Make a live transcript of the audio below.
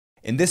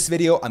In this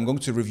video, I'm going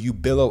to review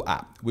Billo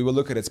App. We will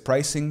look at its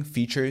pricing,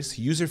 features,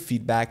 user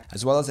feedback,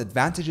 as well as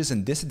advantages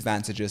and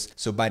disadvantages.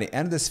 So by the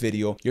end of this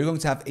video, you're going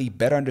to have a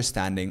better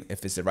understanding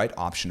if it's the right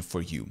option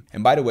for you.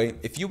 And by the way,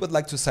 if you would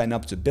like to sign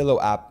up to Billo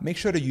App, make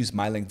sure to use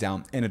my link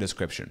down in the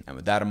description. And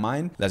with that in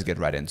mind, let's get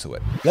right into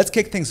it. Let's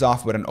kick things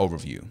off with an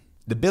overview.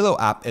 The Billo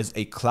app is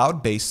a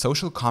cloud-based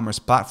social commerce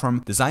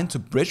platform designed to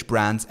bridge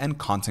brands and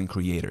content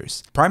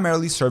creators.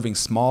 Primarily serving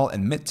small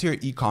and mid-tier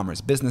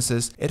e-commerce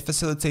businesses, it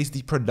facilitates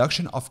the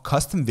production of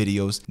custom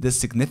videos that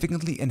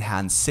significantly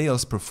enhance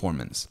sales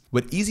performance.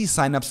 With easy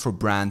signups for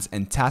brands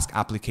and task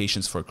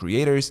applications for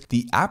creators,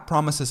 the app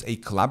promises a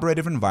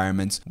collaborative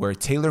environment where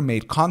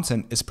tailor-made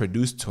content is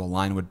produced to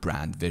align with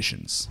brand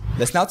visions.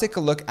 Let's now take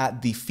a look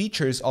at the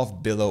features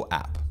of Billo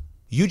app.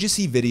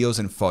 UGC videos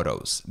and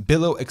photos.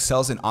 Billo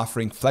excels in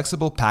offering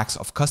flexible packs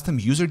of custom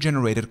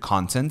user-generated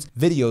content,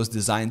 videos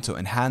designed to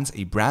enhance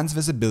a brand's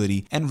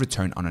visibility and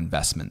return on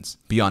investment.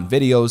 Beyond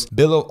videos,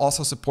 Billo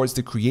also supports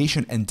the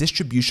creation and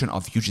distribution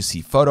of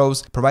UGC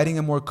photos, providing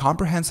a more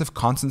comprehensive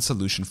content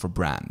solution for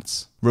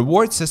brands.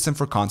 Reward system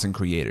for content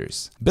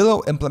creators.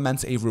 Billo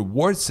implements a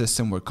reward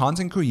system where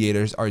content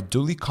creators are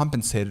duly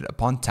compensated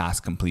upon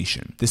task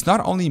completion. This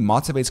not only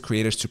motivates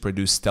creators to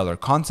produce stellar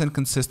content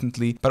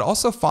consistently, but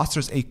also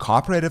fosters a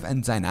cooperative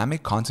and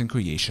dynamic content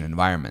creation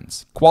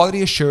environment.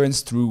 Quality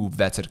assurance through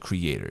vetted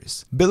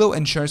creators. Billo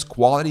ensures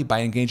quality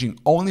by engaging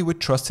only with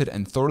trusted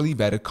and thoroughly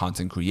vetted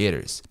content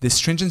creators. This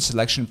stringent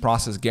selection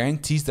process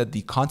guarantees that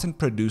the content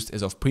produced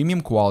is of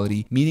premium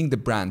quality, meeting the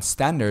brand's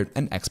standard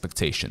and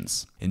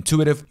expectations.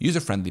 Intuitive,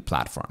 user-friendly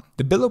platform.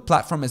 The Billo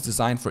platform is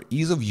designed for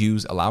ease of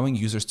use, allowing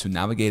users to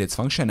navigate its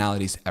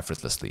functionalities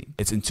effortlessly.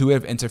 Its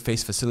intuitive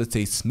interface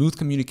facilitates smooth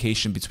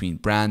communication between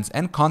brands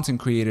and content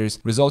creators,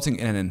 resulting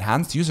in an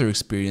enhanced user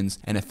experience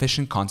and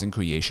efficient content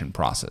creation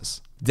process.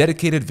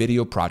 Dedicated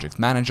video project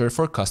manager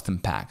for custom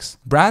packs.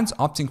 Brands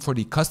opting for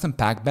the custom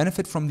pack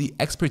benefit from the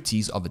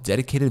expertise of a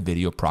dedicated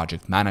video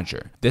project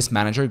manager. This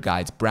manager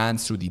guides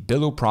brands through the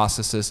Billo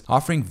processes,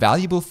 offering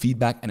valuable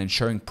feedback and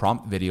ensuring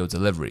prompt video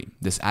delivery.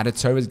 This added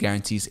service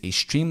guarantees a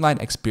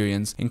streamlined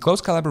experience in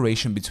close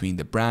collaboration between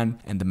the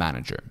brand and the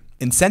manager.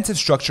 Incentive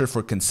structure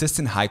for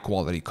consistent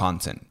high-quality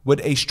content.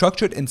 With a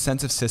structured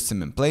incentive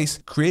system in place,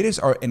 creators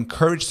are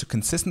encouraged to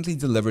consistently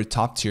deliver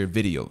top-tier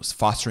videos,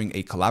 fostering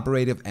a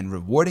collaborative and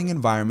rewarding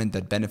environment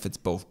that benefits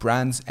both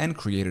brands and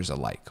creators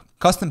alike.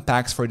 Custom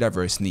packs for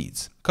diverse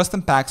needs.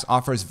 Custom packs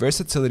offers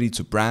versatility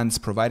to brands,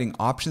 providing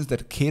options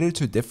that cater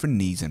to different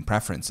needs and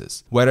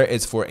preferences. Whether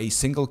it's for a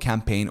single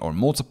campaign or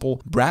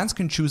multiple, brands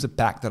can choose a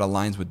pack that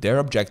aligns with their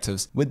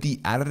objectives, with the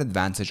added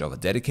advantage of a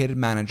dedicated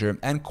manager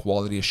and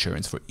quality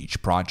assurance for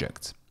each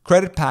project.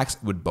 Credit packs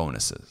with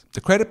bonuses. The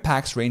credit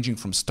packs ranging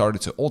from starter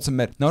to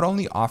ultimate not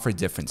only offer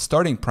different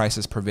starting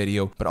prices per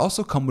video, but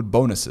also come with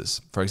bonuses.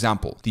 For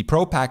example, the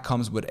Pro pack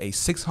comes with a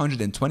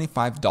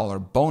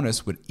 $625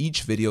 bonus with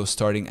each video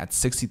starting at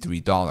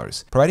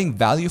 $63, providing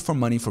value for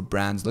money for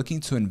brands looking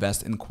to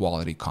invest in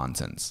quality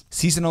content.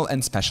 Seasonal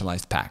and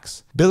specialized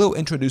packs. Billo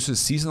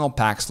introduces seasonal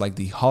packs like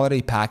the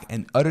Holiday pack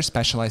and other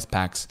specialized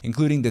packs,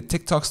 including the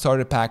TikTok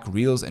starter pack,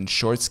 Reels and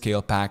Short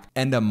scale pack,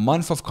 and a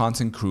Month of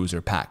Content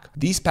Cruiser pack.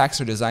 These packs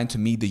are designed to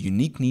meet the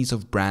unique needs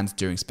of brands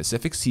during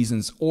specific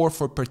seasons or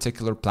for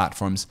particular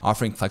platforms,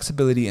 offering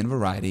flexibility and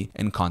variety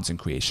in content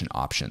creation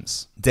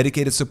options.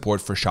 Dedicated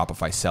support for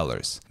Shopify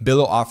sellers.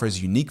 Billo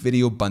offers unique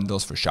video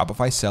bundles for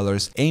Shopify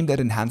sellers aimed at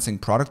enhancing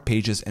product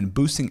pages and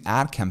boosting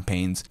ad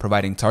campaigns,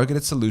 providing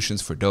targeted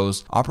solutions for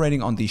those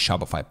operating on the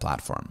Shopify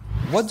platform.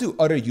 What do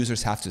other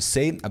users have to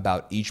say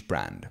about each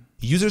brand?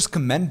 Users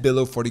commend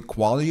Billo for the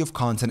quality of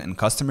content and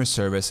customer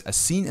service as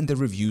seen in the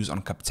reviews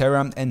on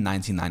Capterra and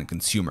 99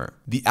 Consumer.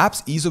 The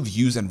app's ease of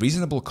use and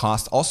reasonable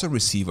cost also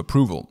receive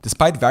approval.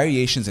 Despite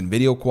variations in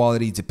video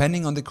quality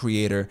depending on the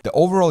creator, the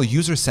overall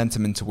user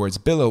sentiment towards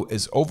Billo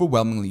is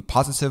overwhelmingly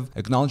positive,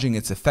 acknowledging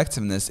its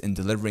effectiveness in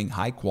delivering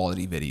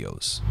high-quality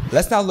videos.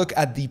 Let's now look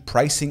at the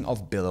pricing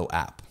of Billo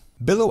app.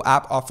 Billo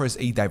app offers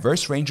a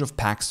diverse range of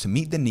packs to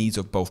meet the needs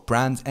of both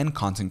brands and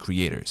content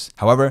creators.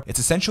 However, it's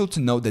essential to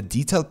note that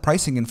detailed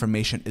pricing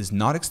information is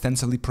not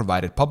extensively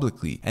provided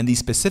publicly, and the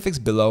specifics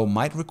below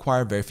might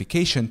require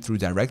verification through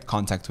direct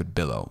contact with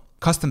Billo.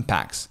 Custom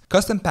packs.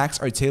 Custom packs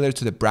are tailored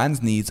to the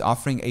brand's needs,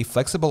 offering a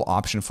flexible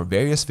option for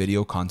various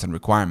video content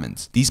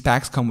requirements. These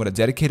packs come with a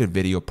dedicated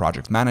video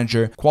project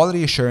manager,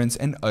 quality assurance,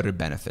 and other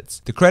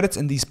benefits. The credits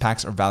in these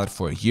packs are valid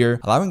for a year,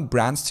 allowing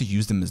brands to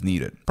use them as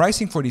needed.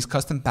 Pricing for these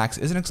custom packs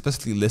isn't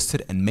explicitly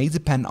listed and may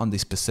depend on the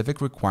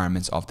specific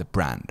requirements of the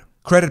brand.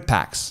 Credit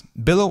packs.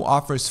 Billo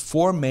offers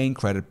 4 main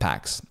credit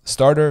packs: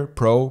 Starter,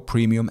 Pro,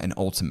 Premium, and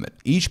Ultimate.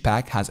 Each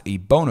pack has a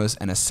bonus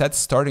and a set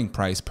starting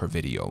price per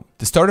video.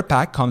 The Starter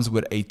pack comes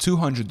with a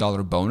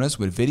 $200 bonus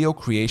with video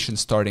creation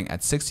starting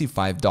at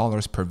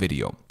 $65 per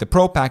video. The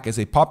Pro pack is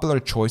a popular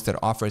choice that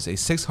offers a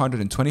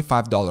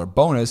 $625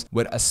 bonus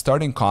with a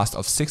starting cost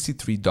of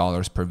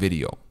 $63 per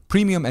video.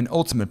 Premium and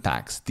Ultimate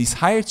packs. These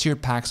higher tier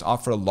packs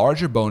offer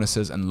larger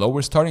bonuses and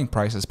lower starting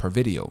prices per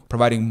video,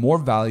 providing more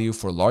value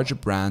for larger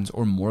brands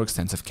or more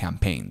extensive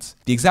campaigns.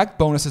 The exact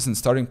bonuses and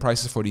starting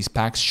prices for these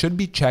packs should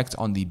be checked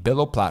on the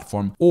Billo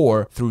platform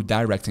or through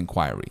direct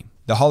inquiry.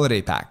 The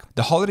Holiday Pack.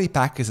 The Holiday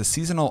Pack is a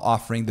seasonal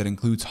offering that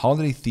includes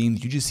holiday-themed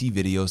UGC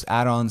videos,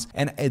 add-ons,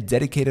 and a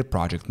dedicated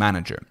project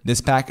manager. This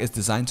pack is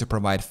designed to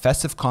provide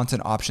festive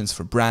content options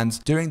for brands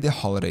during the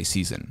holiday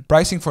season.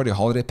 Pricing for the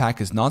Holiday Pack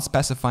is not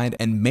specified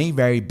and may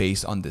vary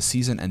based on the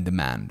season and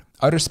demand.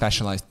 Other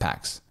specialized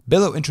packs.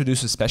 Billo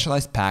introduces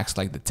specialized packs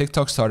like the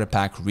TikTok Starter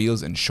Pack,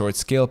 Reels and Short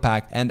Scale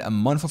Pack, and a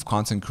Month of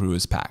Content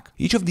Cruise Pack.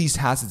 Each of these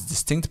has its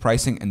distinct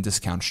pricing and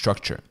discount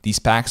structure. These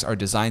packs are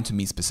designed to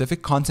meet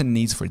specific content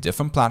needs for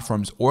different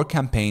platforms or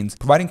campaigns,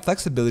 providing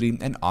flexibility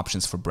and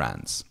options for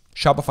brands.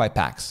 Shopify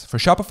packs. For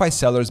Shopify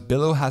sellers,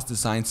 Billo has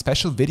designed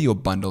special video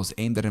bundles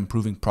aimed at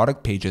improving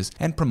product pages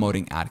and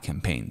promoting ad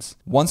campaigns.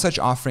 One such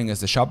offering is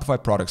the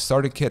Shopify Product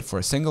Starter Kit for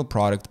a single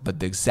product, but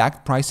the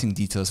exact pricing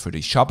details for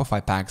these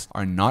Shopify packs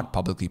are not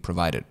publicly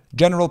provided.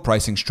 General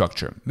pricing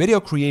structure. Video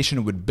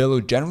creation with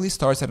Billo generally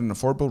starts at an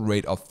affordable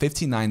rate of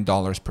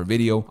 $59 per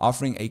video,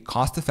 offering a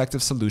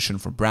cost-effective solution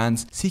for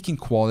brands seeking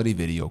quality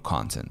video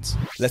content.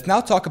 Let's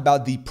now talk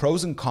about the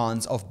pros and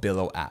cons of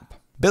Billo App.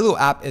 Billo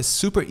App is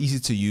super easy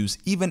to use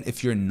even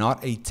if you're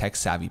not a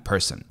tech-savvy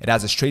person. It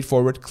has a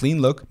straightforward,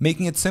 clean look,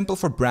 making it simple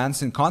for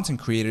brands and content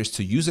creators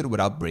to use it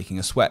without breaking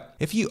a sweat.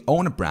 If you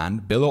own a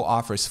brand, Billo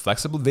offers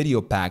flexible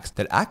video packs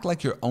that act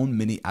like your own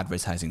mini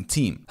advertising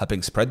team,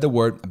 helping spread the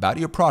word about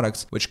your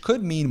products, which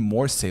could mean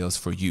more sales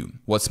for you.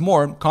 What's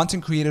more,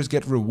 content creators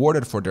get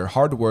rewarded for their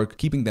hard work,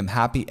 keeping them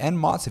happy and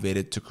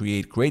motivated to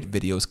create great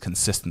videos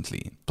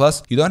consistently.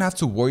 Plus, you don't have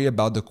to worry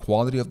about the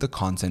quality of the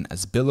content,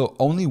 as Billo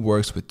only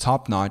works with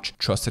top-notch,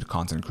 trusted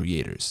content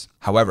creators.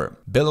 However,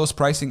 Billo's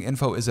pricing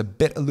info is a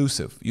bit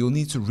elusive. You'll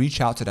need to reach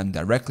out to them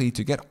directly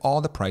to get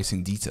all the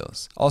pricing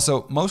details.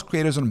 Also, most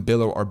creators on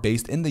Billo are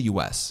based in the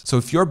US, so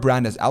if your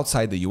brand is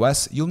outside the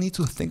US, you'll need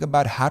to think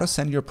about how to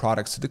send your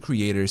products to the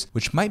creators,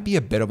 which might be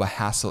a bit of a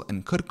hassle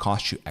and could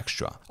cost you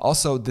extra.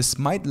 Also, this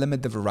might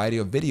limit the variety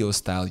of video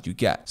style you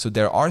get, so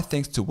there are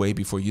things to weigh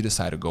before you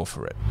decide to go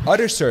for it.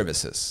 Other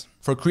services.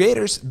 For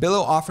creators,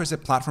 Billo offers a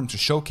platform to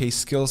showcase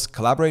skills,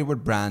 collaborate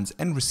with brands,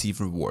 and receive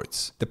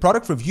rewards. The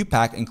product review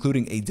pack,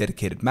 including a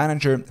dedicated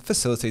manager,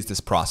 facilitates this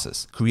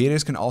process.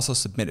 Creators can also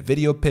submit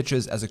video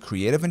pitches as a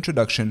creative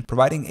introduction,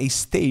 providing a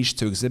stage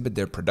to exhibit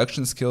their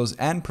production skills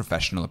and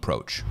professional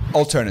approach.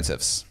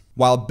 Alternatives.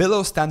 While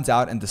Billo stands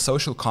out in the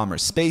social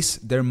commerce space,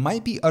 there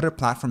might be other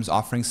platforms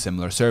offering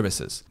similar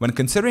services. When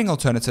considering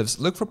alternatives,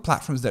 look for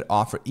platforms that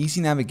offer easy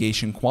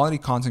navigation, quality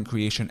content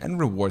creation, and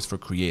rewards for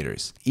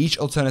creators. Each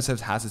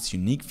alternative has its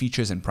unique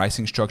features and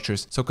pricing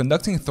structures, so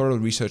conducting thorough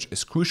research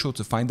is crucial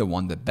to find the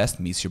one that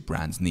best meets your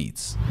brand's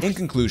needs. In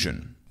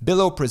conclusion,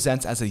 Billo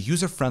presents as a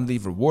user-friendly,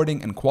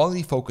 rewarding, and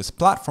quality-focused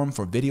platform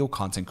for video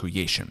content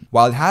creation.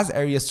 While it has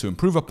areas to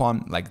improve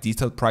upon, like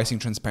detailed pricing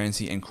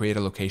transparency and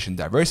creator location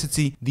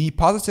diversity, the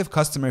positive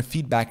customer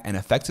feedback and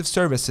effective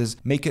services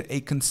make it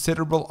a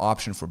considerable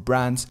option for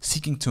brands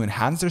seeking to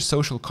enhance their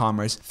social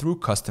commerce through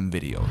custom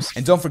videos.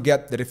 And don't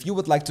forget that if you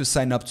would like to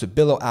sign up to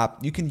Billo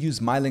app, you can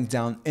use my link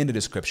down in the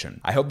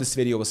description. I hope this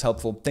video was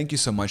helpful. Thank you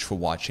so much for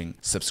watching.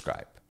 Subscribe.